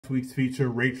week's feature,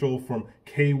 Rachel from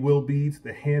K Will Beads,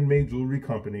 the handmade jewelry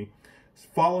company.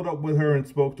 Followed up with her and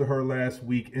spoke to her last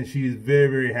week, and she is very,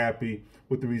 very happy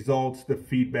with the results, the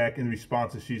feedback, and the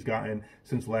responses she's gotten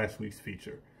since last week's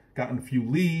feature. Gotten a few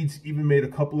leads, even made a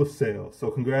couple of sales.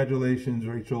 So congratulations,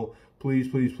 Rachel. Please,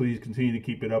 please, please continue to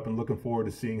keep it up, and looking forward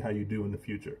to seeing how you do in the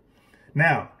future.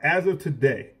 Now, as of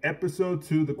today, episode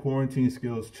 2 of the Quarantine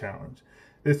Skills Challenge.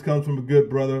 This comes from a good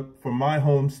brother from my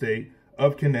home state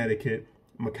of Connecticut,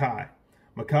 Makai.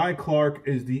 Makai Clark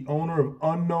is the owner of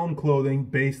Unknown Clothing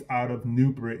based out of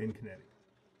Newbury in Connecticut.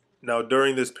 Now,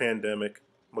 during this pandemic,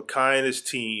 Makai and his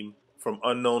team from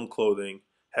Unknown Clothing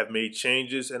have made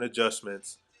changes and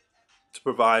adjustments to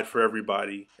provide for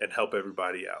everybody and help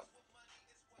everybody out.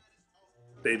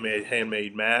 They made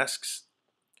handmade masks,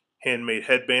 handmade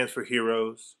headbands for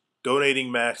heroes,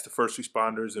 donating masks to first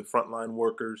responders and frontline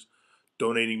workers,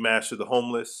 donating masks to the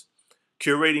homeless,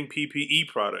 curating PPE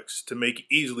products to make it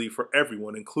easily for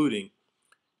everyone, including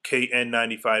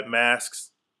KN95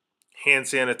 masks, hand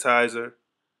sanitizer,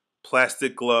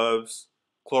 plastic gloves,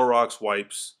 Clorox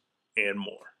wipes, and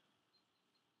more.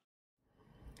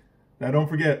 Now don't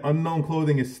forget, Unknown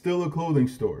Clothing is still a clothing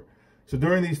store. So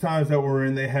during these times that we're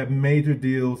in, they have major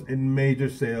deals and major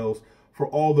sales for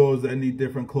all those that need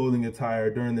different clothing attire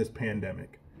during this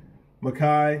pandemic.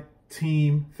 Makai,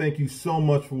 team, thank you so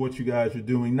much for what you guys are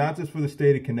doing, not just for the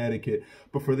state of Connecticut,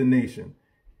 but for the nation.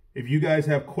 If you guys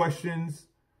have questions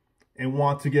and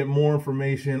want to get more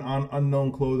information on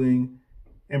Unknown Clothing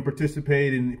and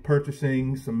participate in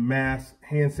purchasing some masks,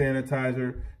 hand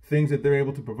sanitizer, things that they're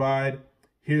able to provide,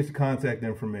 here's the contact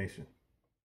information.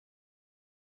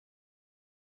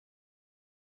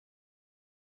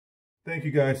 Thank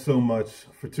you guys so much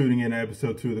for tuning in to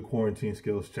episode 2 of the Quarantine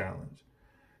Skills Challenge.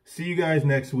 See you guys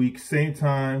next week, same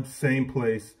time, same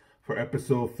place for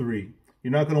episode 3.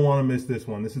 You're not going to want to miss this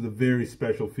one. This is a very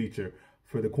special feature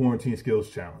for the Quarantine Skills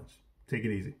Challenge. Take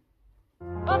it easy.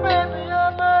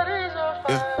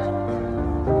 Yeah.